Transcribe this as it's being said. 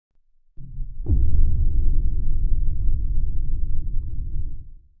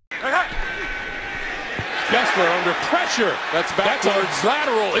Kessler under pressure. That's a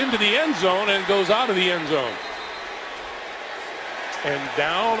lateral into the end zone and goes out of the end zone. And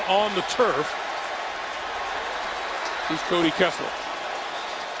down on the turf is Cody Kessler.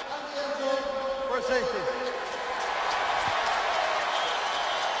 For safety.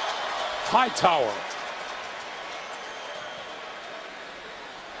 Hightower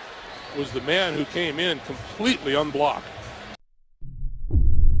was the man who came in completely unblocked.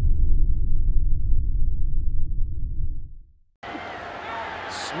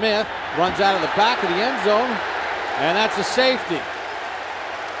 Smith runs out of the back of the end zone, and that's a safety.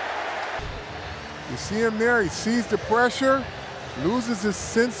 You see him there, he sees the pressure, loses his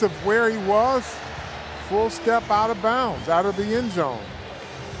sense of where he was, full step out of bounds, out of the end zone.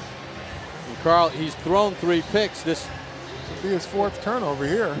 And Carl, he's thrown 3 picks. This will be his 4th turnover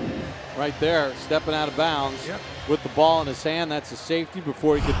here. Right there, stepping out of bounds with the ball in his hand. That's a safety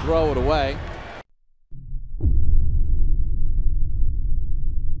before he could throw it away.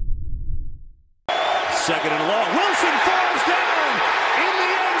 Second and long. Wilson falls down in the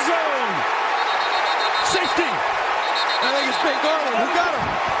end zone. Safety. I think it's Ben Garland who got him.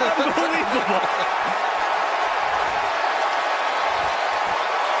 Unbelievable.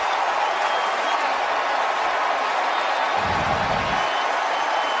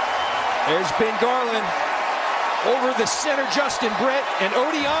 There's Ben Garland over the center, Justin Britt, and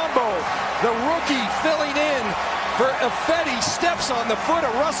Odiombo, the rookie, filling in for Ifedi, steps on the foot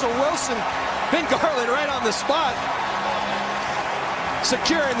of Russell Wilson. Ben Garland right on the spot,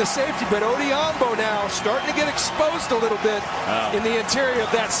 securing the safety, but Odiombo now starting to get exposed a little bit in the interior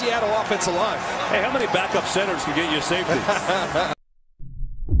of that Seattle offensive line. Hey, how many backup centers can get you a safety?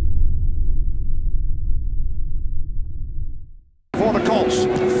 For the Colts,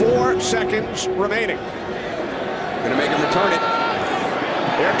 4 seconds remaining. Gonna make him return it.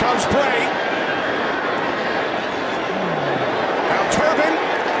 Here comes Bray. Now Turbin.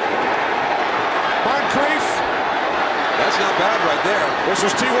 Moncrief. That's not bad right there. This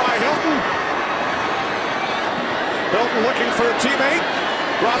is T.Y. Hilton. Hilton looking for a teammate.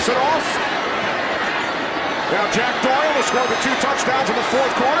 Drops it off. Now Jack Doyle will score the 2 touchdowns in the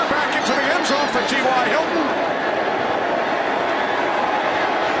 4th quarter. Back into the end zone for T.Y. Hilton.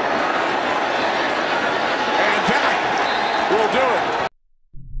 Will do it.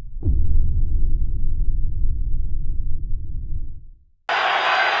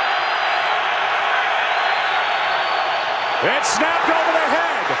 It's snapped over the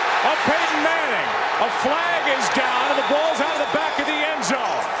head of Peyton Manning. A flag is down and the ball's out of the back of the end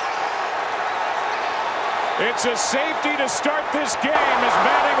zone. It's a safety to start this game as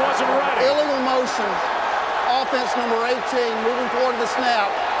Manning wasn't ready. Illegal motion. Offense number 18 moving toward the snap.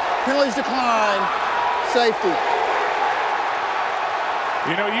 Penalties decline. Safety.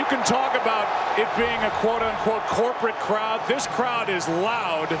 You know, you can talk about it being a quote-unquote corporate crowd. This crowd is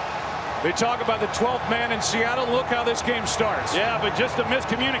loud. They talk about the 12th man in Seattle. Look how this game starts. Yeah, but just a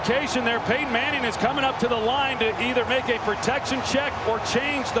miscommunication there. Peyton Manning is coming up to the line to either make a protection check or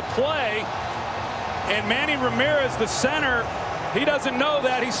change the play. And Manny Ramirez, the center, he doesn't know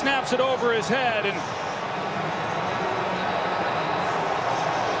that. He snaps it over his head. And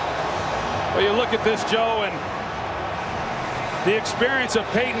well, you look at this, Joe, and the experience of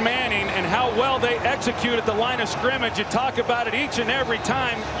Peyton Manning and how well they execute at the line of scrimmage. You talk about it each and every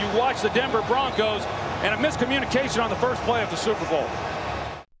time you watch the Denver Broncos, and a miscommunication on the first play of the Super Bowl.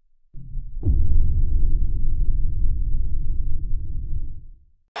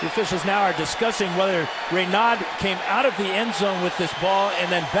 The officials now are discussing whether Reynaud came out of the end zone with this ball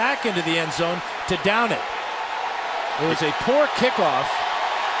and then back into the end zone to down it. It was a poor kickoff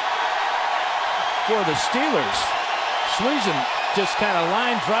for the Steelers. Sweezen just kind of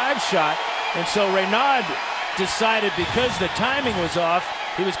line drive shot, and so Reynaud decided because the timing was off,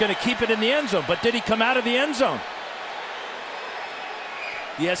 he was going to keep it in the end zone. But did he come out of the end zone?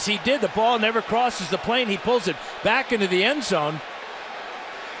 Yes, he did. The ball never crosses the plane. He pulls it back into the end zone.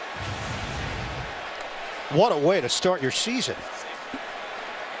 What a way to start your season.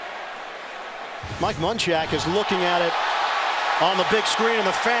 Mike Munchak is looking at it on the big screen, and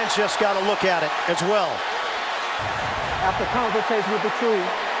the fans just got to look at it as well. After consultation with the crew,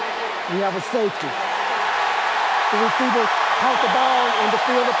 we have a safety. The receiver caught the ball in the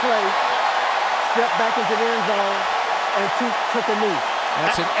field of play, stepped back into the end zone, and took a knee.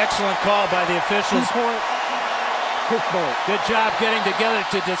 That's an excellent call by the officials. 2 points, Pittsburgh. Good job getting together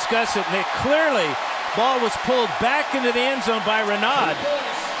to discuss it. And they clearly, ball was pulled back into the end zone by Reynaud.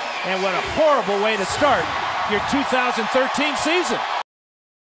 And what a horrible way to start your 2013 season.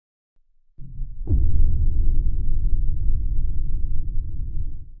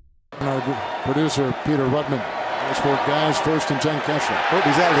 said producer Peter Rudman. As for guys, 1st and 10 Kessler. Oh,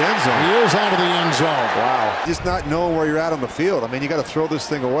 he's out of the end zone. He is out of the end zone. Wow. Just not knowing where you're at on the field. I mean, you got to throw this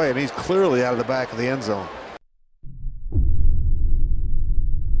thing away. I mean, he's clearly out of the back of the end zone.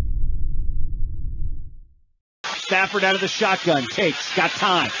 Stafford out of the shotgun, takes, got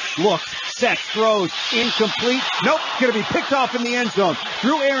time, looks, sets, throws, incomplete. Nope, going to be picked off in the end zone.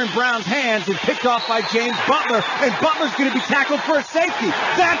 Through Aaron Brown's hands and picked off by James Butler, and Butler's going to be tackled for a safety.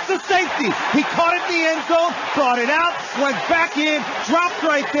 That's a safety. He caught it in the end zone, brought it out, went back in, dropped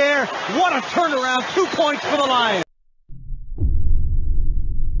right there. What a turnaround, 2 points for the Lions.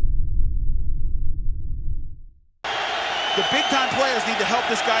 The big-time players need to help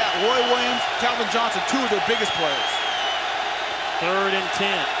this guy out. Roy Williams, Calvin Johnson, 2 of their biggest players. 3rd and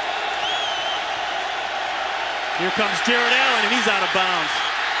 10. Here comes Jared Allen, and he's out of bounds.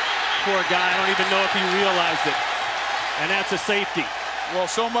 Poor guy, I don't even know if he realized it. And that's a safety. Well,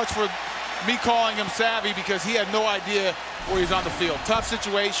 so much for me calling him savvy, because he had no idea where he's on the field. Tough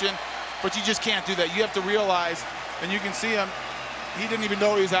situation, but you just can't do that. You have to realize, and you can see him, he didn't even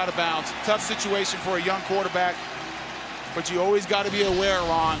know he was out of bounds. Tough situation for a young quarterback. But you always got to be aware,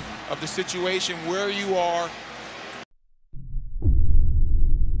 Ron, of the situation, where you are.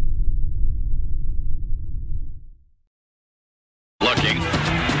 Looking.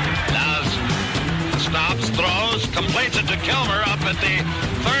 Now stops, throws, completes it to Kilmer up at the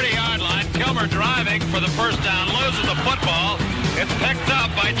 30-yard line. Kilmer driving for the first down, loses the football. It's picked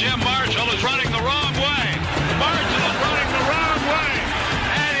up by Jim Marshall, who's running the wrong way. Marshall